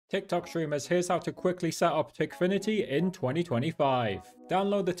TikTok streamers, here's how to quickly set up TikFinity in 2025.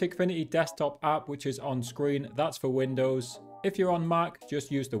 Download the TikFinity desktop app, which is on screen. That's for Windows. If you're on Mac,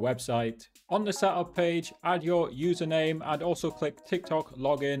 just use the website. On the setup page, add your username and also click TikTok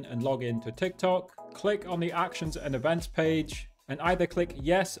login and log in to TikTok. Click on the actions and events page and either click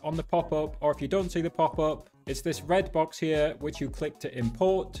yes on the pop-up, or if you don't see the pop-up, it's this red box here which you click to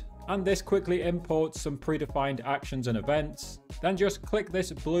import. And this quickly imports some predefined actions and events. Then just click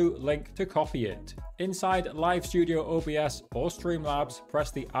this blue link to copy it. Inside Live Studio, OBS or Streamlabs,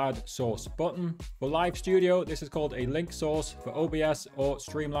 press the Add Source button. For Live Studio, this is called a link source. For OBS or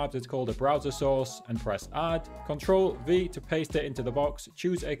Streamlabs, it's called a browser source, and press Add. Ctrl V to paste it into the box.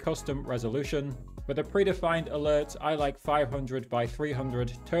 Choose a custom resolution. For the predefined alerts, I like 500 by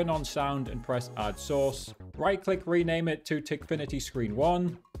 300. Turn on sound and press Add Source. Right-click, rename it to TikFinity Screen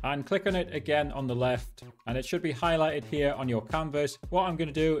 1. And click on it again on the left, and it should be highlighted here on your canvas. What I'm going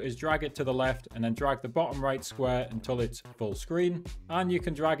to do is drag it to the left and then drag the bottom right square until it's full screen, and you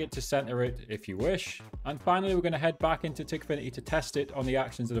can drag it to center it if you wish. And finally, we're going to head back into TikFinity to test it on the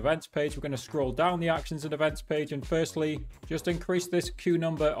actions and events page. We're going to scroll down the actions and events page, and firstly, just increase this queue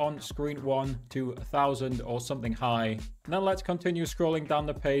number on screen 1 to 1000 or something high. And then let's continue scrolling down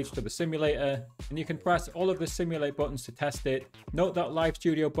the page to the simulator, and you can press all of the simulate buttons to test it. Note that Live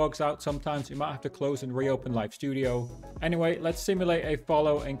Studio bugs out sometimes. You might have to close and reopen Live Studio. Anyway, let's simulate a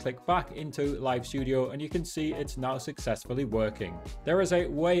follow and click back into Live Studio, and you can see it's now successfully working. There is a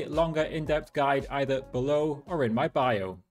way longer in-depth guide either below or in my bio.